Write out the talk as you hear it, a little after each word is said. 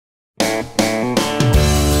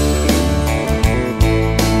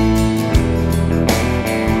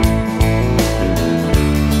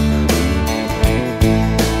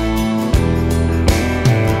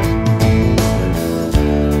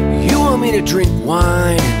To drink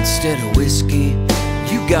wine instead of whiskey,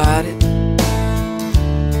 you got it.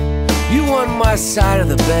 You want my side of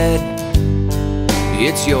the bed,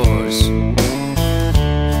 it's yours.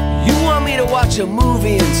 You want me to watch a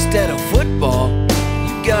movie instead of football,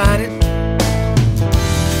 you got it.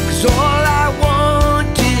 'Cause all I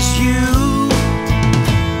want is you.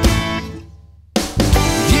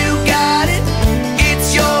 You got it,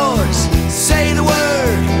 it's yours. Say the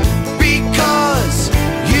word, because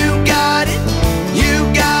you got it,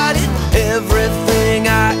 everything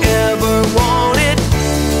I ever wanted.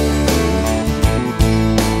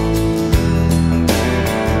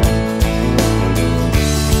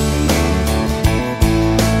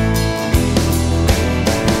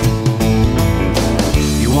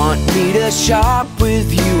 You want me to shop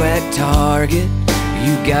with you at Target,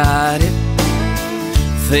 you got it.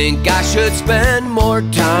 Think I should spend more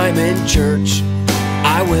time in church,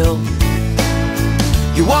 I will.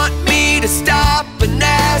 You want me to stop and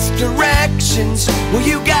ask directions, well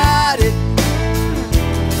you got it.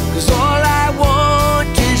 'Cause all I want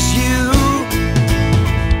is you.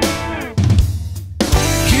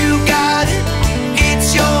 You got it, it's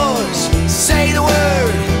yours. Say the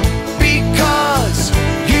word, because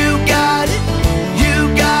you got it,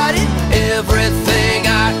 everything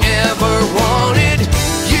I ever wanted.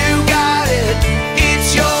 You got it, it's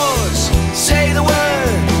yours. Say the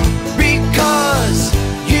word, because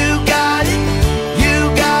you got it,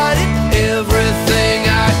 everything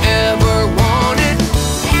I ever wanted.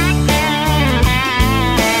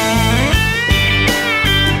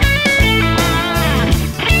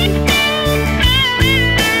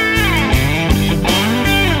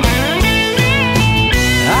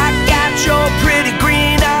 I got your pretty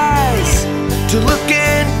green eyes to look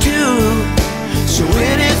into, so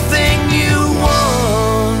anything you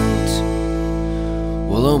want,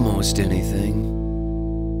 well, almost anything.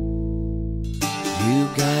 You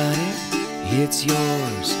got it, it's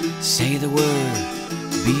yours. Say the word,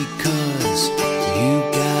 because you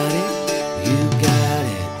got it, you got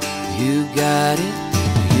it, you got it,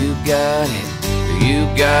 you got it, you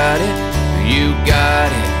got it, you got it.